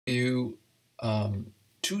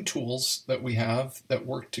two tools that we have that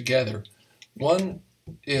work together. One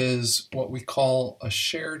is what we call a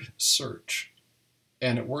shared search,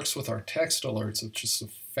 and it works with our text alerts. It's just a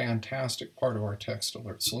fantastic part of our text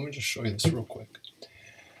alerts. So let me just show you this real quick.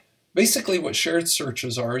 Basically what shared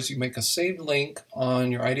searches are is you make a saved link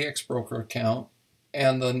on your IDX broker account,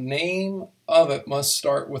 and the name of it must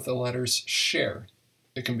start with the letters share.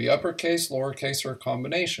 It can be uppercase, lowercase, or a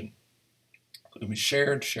combination. It can be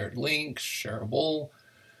shared, shared link, shareable,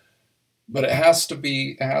 but it has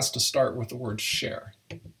to start with the word share.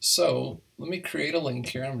 So let me create a link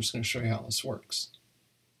here. I'm just going to show you how this works.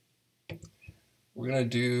 We're going to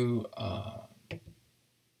do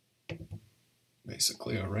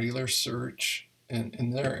basically a regular search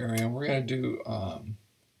in their area. We're going to do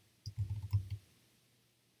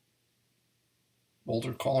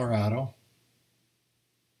Boulder, Colorado.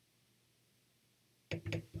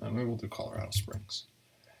 Maybe we'll do Colorado Springs.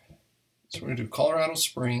 So we're going to do Colorado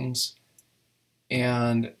Springs,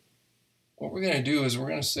 and what we're going to do is we're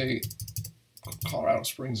going to say Colorado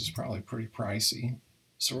Springs is probably pretty pricey.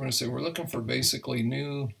 So we're going to say we're looking for basically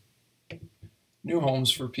new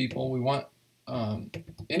homes for people. We want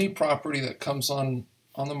any property that comes on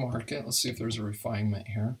the market. Let's see if there's a refinement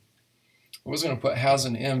here. I was going to put has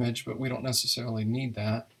an image, but we don't necessarily need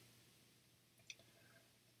that.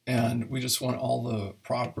 And we just want all the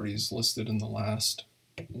properties listed in the last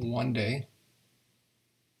 1 day.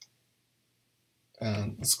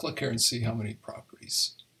 And let's click here and see how many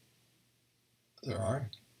properties there are.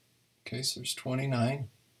 Okay, so there's 29.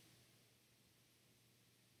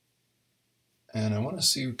 And I want to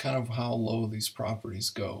see kind of how low these properties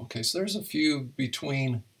go. Okay, so there's a few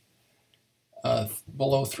between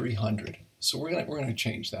below 300. So we're gonna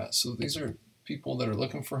change that. So these are people that are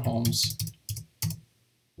looking for homes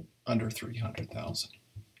under 300,000.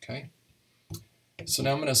 Okay. So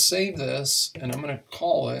now I'm going to save this, and I'm going to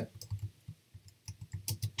call it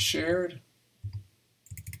shared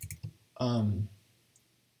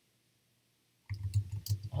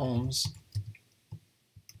homes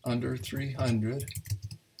under 300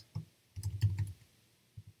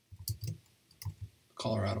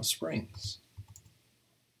 Colorado Springs.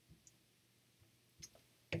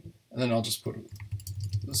 And then I'll just put,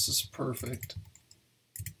 this is perfect.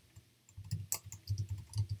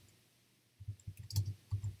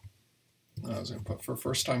 I was going to put for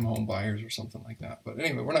first-time home buyers or something like that. But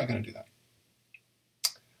anyway, we're not going to do that.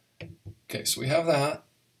 Okay, so we have that.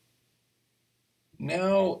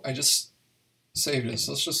 Now I just saved it.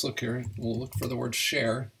 So let's just look here. We'll look for the word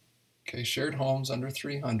share. Okay, shared homes under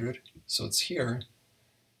 300. So it's here.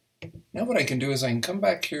 Now what I can do is I can come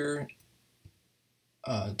back here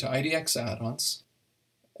to IDX add-ons,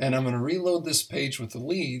 and I'm going to reload this page with the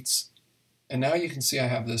leads, and now you can see I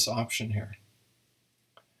have this option here.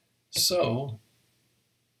 So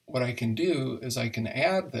what I can do is I can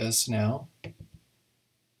add this now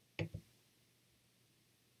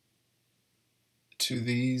to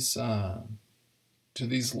these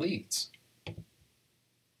leads.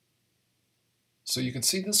 So you can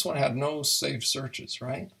see this one had no saved searches,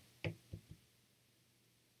 right?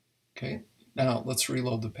 Okay, now let's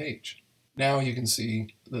reload the page. Now you can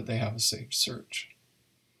see that they have a saved search.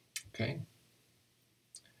 Okay.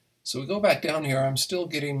 So we go back down here. I'm still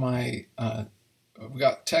getting my, we've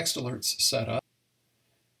got text alerts set up.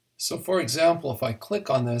 So for example, if I click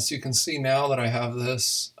on this, you can see now that I have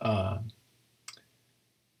this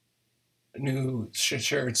new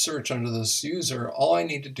shared search under this user. All I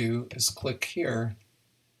need to do is click here,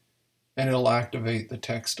 and it'll activate the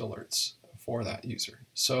text alerts for that user.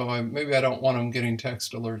 So maybe I don't want them getting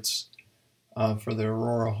text alerts for the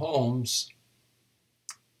Aurora homes,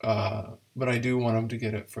 but I do want them to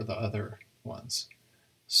get it for the other ones.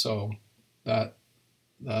 So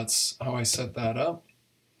that's how I set that up.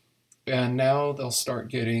 And now they'll start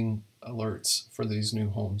getting alerts for these new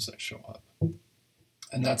homes that show up.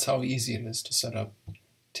 And that's how easy it is to set up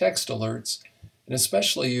text alerts, and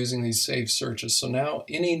especially using these saved searches. So now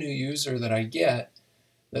any new user that I get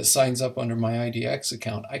that signs up under my IDX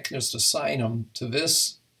account, I can just assign them to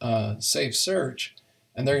this saved search,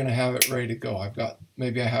 and they're going to have it ready to go.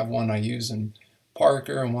 Maybe I have one I use in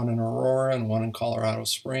Parker, and one in Aurora, and one in Colorado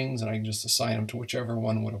Springs, and I can just assign them to whichever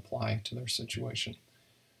one would apply to their situation.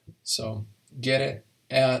 So get it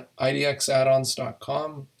at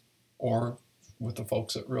idxaddons.com or with the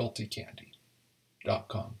folks at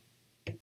realtycandy.com.